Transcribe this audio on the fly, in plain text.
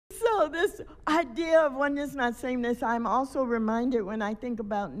So this idea of oneness, not sameness, I'm also reminded when I think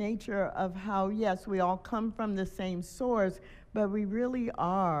about nature of how, yes, we all come from the same source, but we really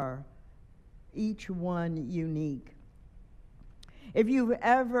are each one unique. If you've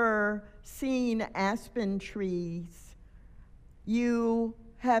ever seen aspen trees, you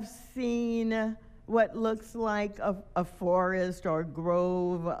have seen what looks like a forest or a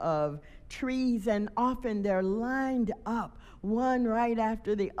grove of trees, and often they're lined up, one right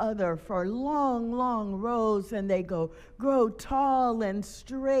after the other, for long, long rows, and they grow tall and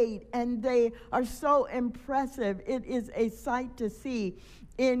straight, and they are so impressive. It is a sight to see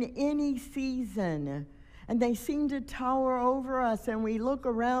in any season. And they seem to tower over us, and we look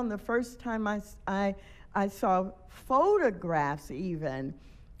around. The first time I saw photographs even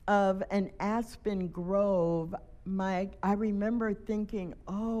of an aspen grove, I remember thinking,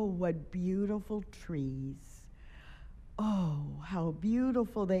 oh, what beautiful trees. Oh, how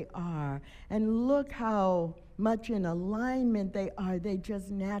beautiful they are. And look how much in alignment they are. They just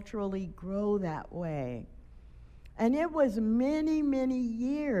naturally grow that way. And it was many, many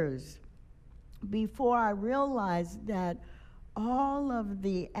years before I realized that all of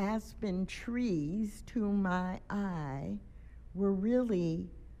the aspen trees to my eye were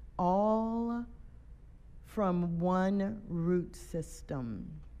really all from one root system.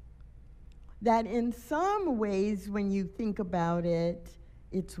 That in some ways, when you think about it,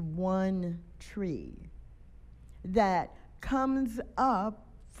 it's one tree that comes up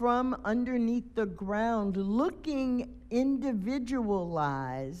from underneath the ground, looking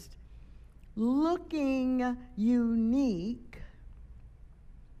individualized, looking unique,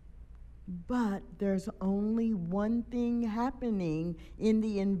 but there's only one thing happening in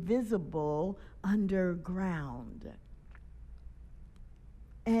the invisible underground.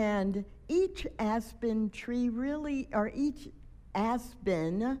 And each aspen tree really, or each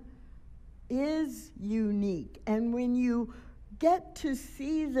aspen is unique. And when you get to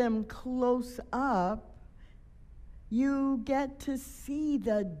see them close up, you get to see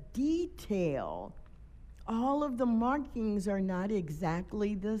the detail. All of the markings are not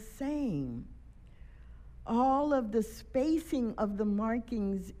exactly the same. All of the spacing of the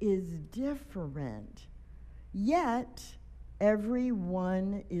markings is different. Yet, every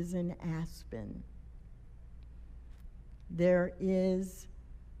one is an aspen. There is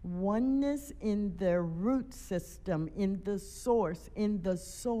oneness in their root system, in the source, in the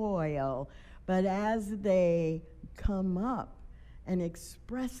soil. But as they come up and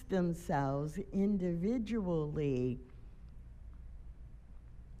express themselves individually,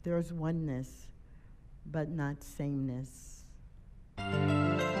 there's oneness, but not sameness.